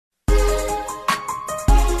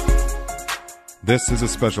This is a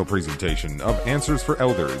special presentation of Answers for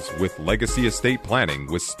Elders with Legacy Estate Planning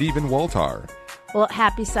with Stephen Waltar. Well,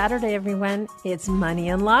 happy Saturday, everyone. It's Money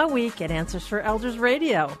and Law Week at Answers for Elders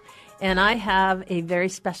Radio. And I have a very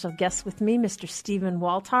special guest with me, Mr. Stephen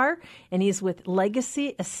Waltar, and he's with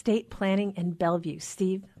Legacy Estate Planning in Bellevue.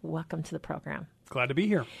 Steve, welcome to the program. Glad to be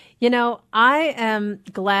here. You know, I am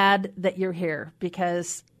glad that you're here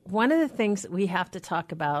because one of the things that we have to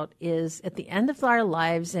talk about is at the end of our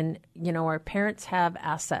lives, and, you know, our parents have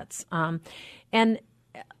assets. And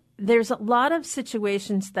there's a lot of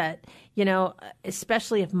situations that, you know,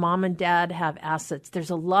 especially if mom and dad have assets, there's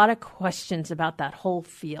a lot of questions about that whole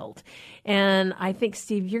field. And I think,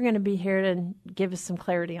 Steve, you're going to be here to give us some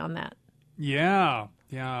clarity on that. Yeah.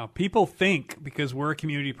 People think because we're a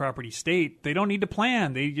community property state, they don't need to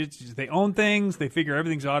plan. They own things. They figure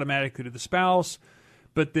everything's automatically to the spouse.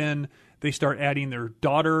 But then they start adding their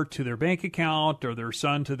daughter to their bank account or their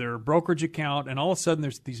son to their brokerage account, and all of a sudden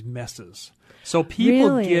there's these messes. So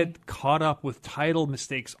people get caught up with title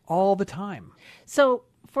mistakes all the time. So,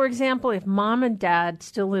 for example, if mom and dad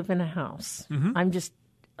still live in a house, I'm just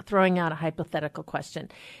throwing out a hypothetical question,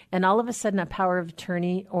 and all of a sudden a power of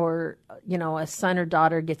attorney or, you know, a son or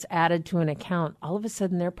daughter gets added to an account, all of a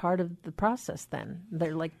sudden they're part of the process then.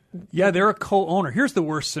 They're like... Yeah, they're a co-owner. Here's the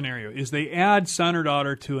worst scenario, is they add son or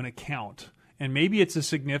daughter to an account, and maybe it's a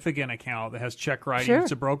significant account that has check writing, Sure.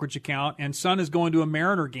 It's a brokerage account, and son is going to a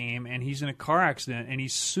Mariner game, and he's in a car accident, and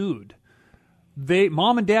he's sued.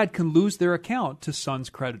 Mom and dad can lose their account to son's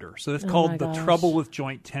creditor. So that's called the trouble with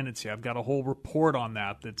joint tenancy. I've got a whole report on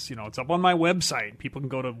that. That's, you know, it's up on my website. People can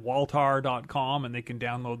go to waltar.com and they can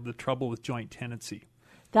download the trouble with joint tenancy.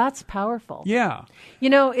 That's powerful. Yeah. You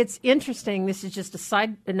know, it's interesting. This is just a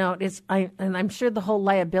side note. And I'm sure the whole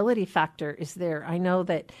liability factor is there. I know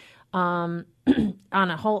that on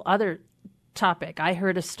a whole other topic, I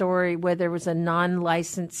heard a story where there was a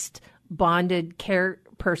non-licensed bonded care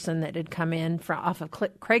person that had come in off of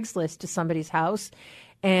Craigslist to somebody's house,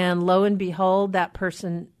 and lo and behold, that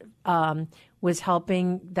person was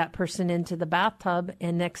helping that person into the bathtub,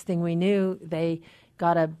 and next thing we knew, they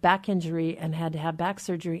got a back injury and had to have back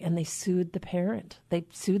surgery, and they sued the parent. They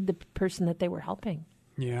sued the person that they were helping.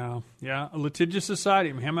 Yeah, a litigious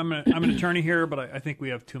society. I'm an attorney here, but I think we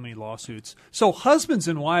have too many lawsuits. So husbands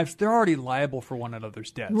and wives, they're already liable for one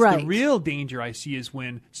another's debts. Right. The real danger I see is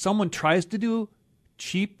when someone tries to do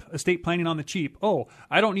cheap estate planning on the cheap. Oh,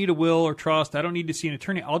 I don't need a will or trust. I don't need to see an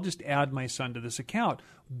attorney. I'll just add my son to this account.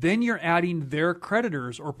 Then you're adding their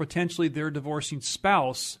creditors or potentially their divorcing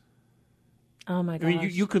spouse. Oh my gosh. I mean,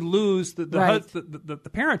 you could lose the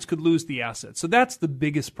parents could lose the assets. So that's the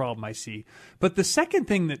biggest problem I see. But the second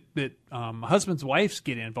thing that husbands and wives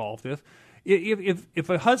get involved with, if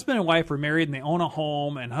a husband and wife are married and they own a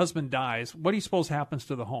home and husband dies, what do you suppose happens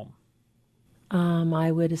to the home?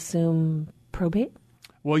 I would assume probate.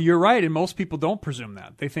 Well, you're right, and most people don't presume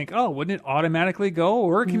that. They think, oh, wouldn't it automatically go?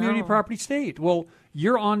 We're a community property state. Well,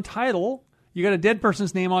 you're on title. You got a dead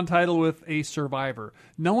person's name on title with a survivor.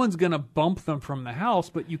 No one's going to bump them from the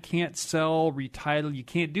house, but you can't sell, retitle. You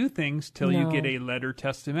can't do things till you get a letter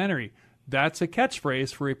testamentary. That's a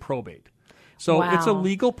catchphrase for a probate. So It's a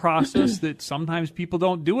legal process that sometimes people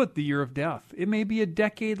don't do at the year of death. It may be a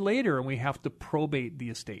decade later, and we have to probate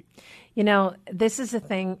the estate. You know, this is a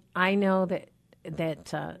thing. I know that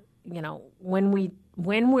you know,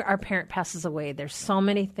 when our parent passes away, there's so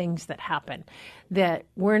many things that happen that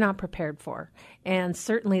we're not prepared for. And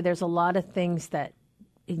certainly there's a lot of things that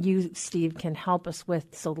you, Steve, can help us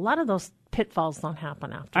with. So a lot of those pitfalls don't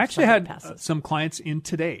happen after I actually had passes. Some clients in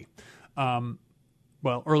today.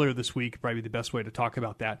 Well, earlier this week, probably the best way to talk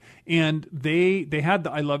about that. And they had the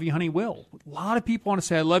I Love You, Honey will. A lot of people want to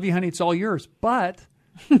say, I love you, honey, it's all yours. But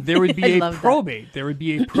there would be a probate. That. There would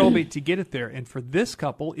be a probate to get it there. And for this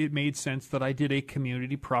couple, it made sense that I did a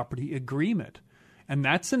community property agreement. And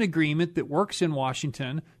that's an agreement that works in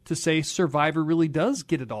Washington to say survivor really does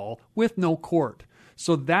get it all with no court.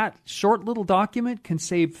 So that short little document can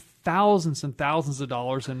save thousands and thousands of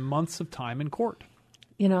dollars and months of time in court.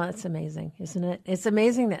 You know, it's amazing, isn't it? It's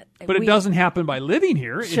amazing that... But it doesn't happen by living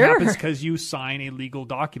here. Sure. It happens because you sign a legal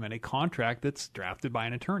document, a contract that's drafted by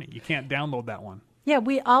an attorney. You can't download that one. Yeah,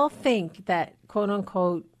 we all think that, quote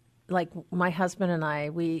unquote, like my husband and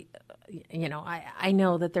I, I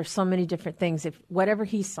know that there's so many different things. If whatever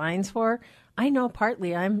he signs for, I know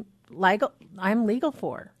partly I'm legal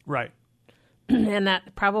for. Right. And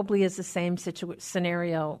that probably is the same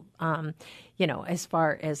scenario, as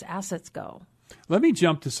far as assets go. Let me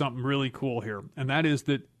jump to something really cool here, and that is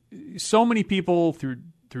that so many people through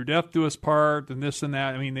death do us part and this and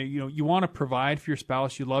that. I mean, you want to provide for your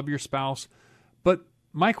spouse, you love your spouse, but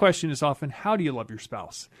my question is often, how do you love your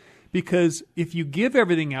spouse? Because if you give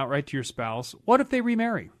everything outright to your spouse, what if they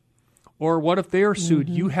remarry? Or what if they are sued?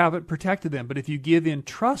 You haven't protected them. But if you give in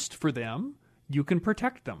trust for them, you can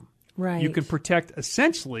protect them. Right. You can protect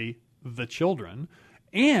essentially the children.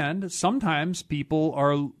 And sometimes people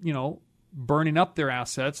are, burning up their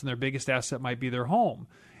assets, and their biggest asset might be their home.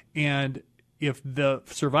 And if the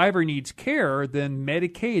survivor needs care, then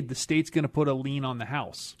Medicaid, the state's going to put a lien on the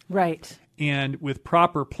house. Right. And with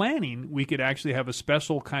proper planning, we could actually have a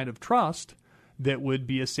special kind of trust that would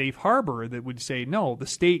be a safe harbor that would say, no, the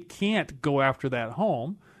state can't go after that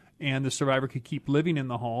home, and the survivor could keep living in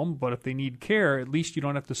the home. But if they need care, at least you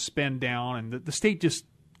don't have to spend down, and the state just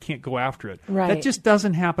can't go after it. Right. That just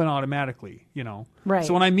doesn't happen automatically, Right.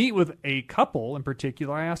 So when I meet with a couple in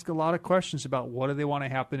particular, I ask a lot of questions about what do they want to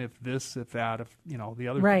happen if this, if that, if, the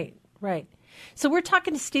other Right, right. So we're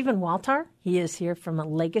talking to Stephen Waltar. He is here from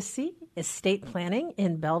Legacy Estate Planning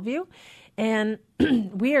in Bellevue. And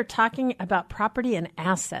we are talking about property and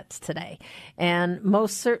assets today. And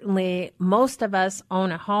most certainly, most of us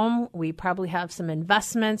own a home. We probably have some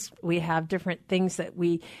investments. We have different things that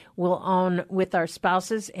we will own with our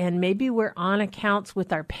spouses. And maybe we're on accounts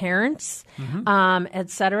with our parents, et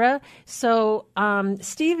cetera. So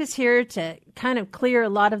Steve is here to kind of clear a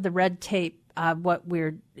lot of the red tape of what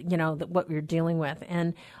we're dealing with.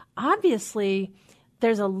 And obviously,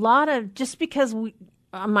 there's a lot of, just because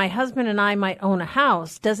my husband and I might own a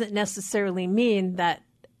house doesn't necessarily mean that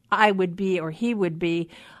I would be or he would be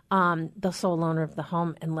the sole owner of the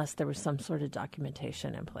home unless there was some sort of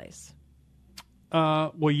documentation in place.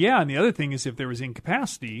 Well, yeah, and the other thing is if there was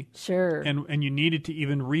incapacity, sure, and you needed to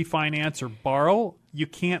even refinance or borrow, you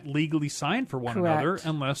can't legally sign for one Correct. another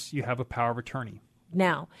unless you have a power of attorney.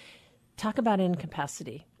 Now, talk about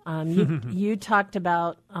incapacity. You talked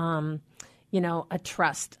about a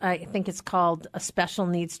trust. I think it's called a special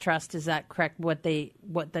needs trust. Is that correct? What the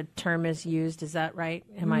term is used? Is that right?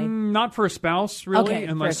 Am I not for a spouse really? Okay,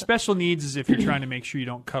 unless special needs is if you're trying to make sure you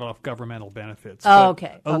don't cut off governmental benefits. Oh,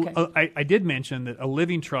 But okay. I did mention that a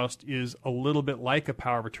living trust is a little bit like a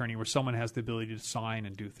power of attorney, where someone has the ability to sign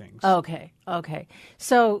and do things. Okay.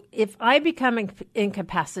 So if I become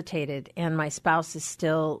incapacitated and my spouse is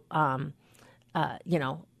still,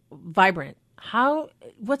 vibrant,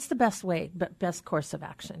 what's the best course of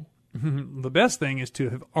action? The best thing is to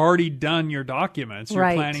have already done your documents, your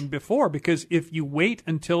Right. planning before, because if you wait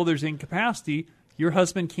until there's incapacity, your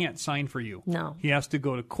husband can't sign for you. No. He has to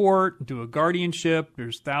go to court, do a guardianship.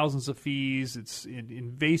 There's thousands of fees. It's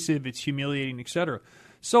invasive. It's humiliating, etc.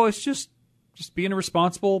 So it's just being a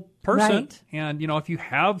responsible person. Right. And, if you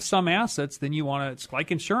have some assets, then you want to, it's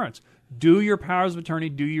like insurance. Do your powers of attorney,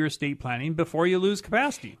 do your estate planning before you lose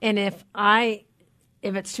capacity. And if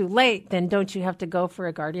it's too late, then don't you have to go for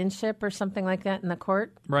a guardianship or something like that in the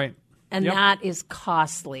court? Right. And Yep. that is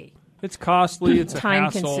costly. It's costly. It's a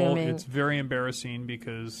hassle. Time-consuming. It's very embarrassing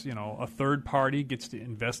because, a third party gets to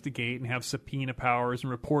investigate and have subpoena powers and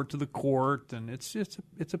report to the court, and it's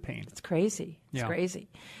a pain. It's crazy. It's Yeah. crazy.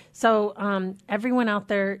 So everyone out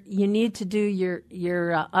there, you need to do your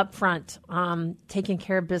upfront taking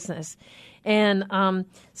care of business. And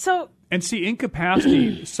And see,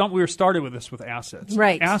 incapacity, we were started with this with assets.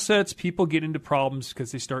 Right. Assets, people get into problems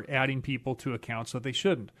because they start adding people to accounts that they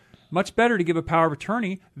shouldn't. Much better to give a power of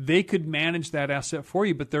attorney. They could manage that asset for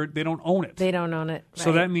you, but they don't own it. they don't own it. So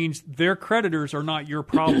right? that means their creditors are not your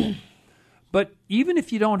problem. But even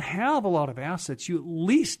if you don't have a lot of assets, you at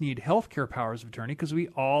least need healthcare powers of attorney, because we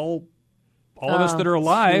all of us that are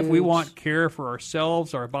alive, we huge. want care for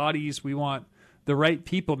ourselves, our bodies. We want the right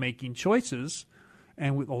people making choices.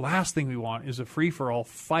 And the last thing we want is a free-for-all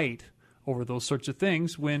fight over those sorts of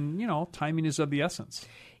things when, timing is of the essence.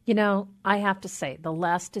 I have to say, the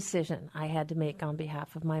last decision I had to make on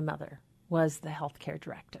behalf of my mother was the healthcare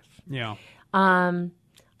directive. Yeah.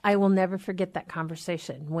 I will never forget that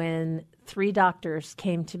conversation when 3 doctors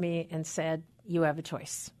came to me and said, you have a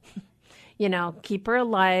choice. Keep her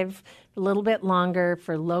alive a little bit longer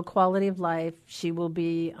for low quality of life. She will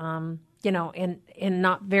be, in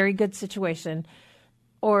not very good situation.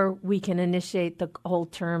 Or we can initiate the whole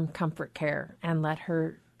term comfort care and let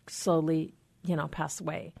her slowly, pass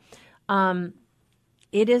away.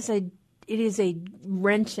 It is a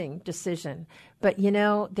wrenching decision, but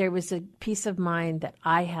there was a peace of mind that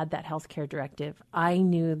I had that healthcare directive. I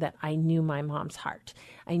knew my mom's heart.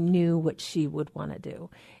 I knew what she would want to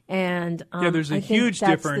do, and There's a I think huge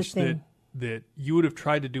that's difference the thing. that you would have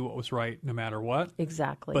tried to do what was right no matter what.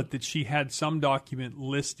 Exactly. But that she had some document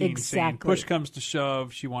listing saying Exactly. push comes to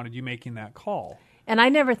shove, she wanted you making that call. And I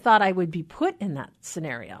never thought I would be put in that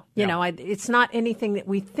scenario. Yeah. It's not anything that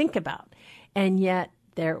we think about. And yet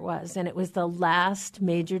there it was. And it was the last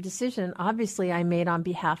major decision, obviously, I made on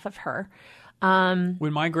behalf of her.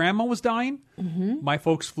 When my grandma was dying, my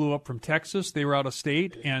folks flew up from Texas. They were out of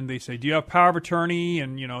state, and they say, "Do you have power of attorney?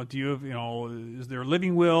 And do you have is there a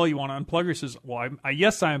living will? You want to unplug her?" He says, "Well,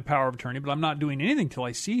 yes, I am power of attorney, but I'm not doing anything till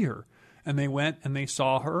I see her." And they went and they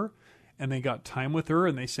saw her, and they got time with her,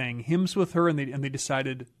 and they sang hymns with her, and they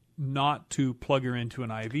decided not to plug her into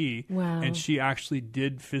an IV. Wow. And she actually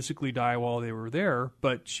did physically die while they were there,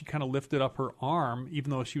 but she kind of lifted up her arm,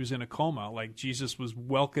 even though she was in a coma, like Jesus was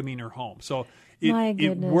welcoming her home. So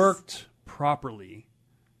it worked properly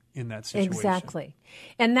in that situation. Exactly.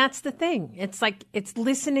 And that's the thing. It's like, it's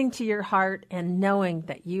listening to your heart and knowing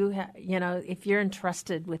that if you're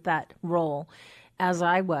entrusted with that role, as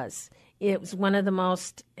I was, it was one of the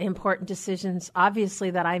most important decisions,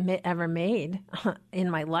 obviously, that I ever made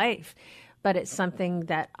in my life. But it's something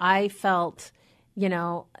that I felt,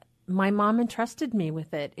 my mom entrusted me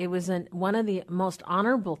with it. It was one of the most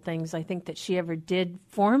honorable things I think that she ever did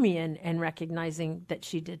for me, and recognizing that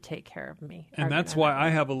she did take care of me. And that's why I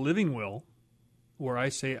have a living will where I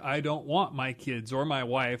say I don't want my kids or my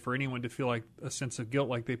wife or anyone to feel like a sense of guilt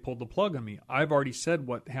like they pulled the plug on me. I've already said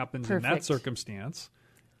what happens in that circumstance.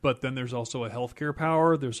 But then there's also a healthcare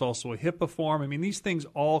power. There's also a HIPAA form. I mean, these things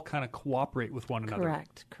all kind of cooperate with one another.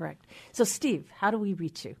 Correct. So, Steve, how do we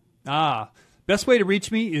reach you? Best way to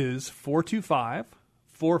reach me is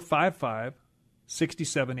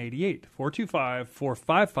 425-455-6788.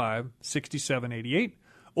 425-455-6788.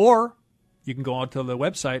 Or you can go onto the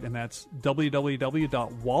website, and that's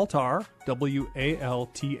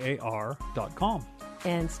www.waltar.com.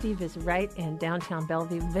 And Steve is right in downtown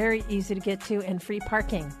Bellevue. Very easy to get to, and free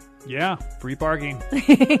parking. Yeah, free parking.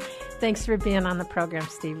 Thanks for being on the program,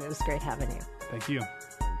 Steve. It was great having you. Thank you.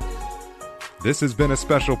 This has been a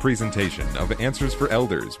special presentation of Answers for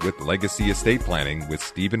Elders with Legacy Estate Planning with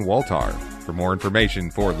Stephen Waltar. For more information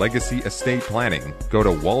for Legacy Estate Planning, go to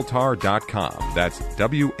waltar.com. That's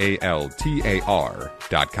WALTAR.com.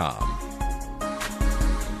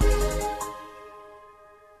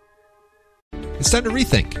 It's time to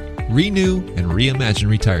rethink, renew, and reimagine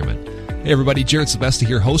retirement. Hey everybody, Jared Sebesta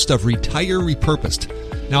here, host of Retire Repurposed.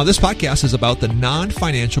 Now this podcast is about the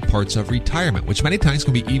non-financial parts of retirement, which many times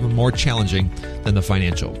can be even more challenging than the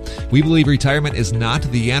financial. We believe retirement is not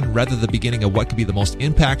the end, rather the beginning of what could be the most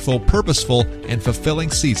impactful, purposeful, and fulfilling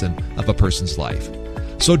season of a person's life.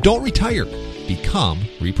 So don't retire, become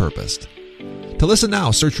repurposed. To listen now,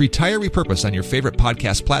 search Retire Repurposed on your favorite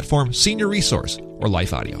podcast platform, Senior Resource, or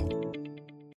Life Audio.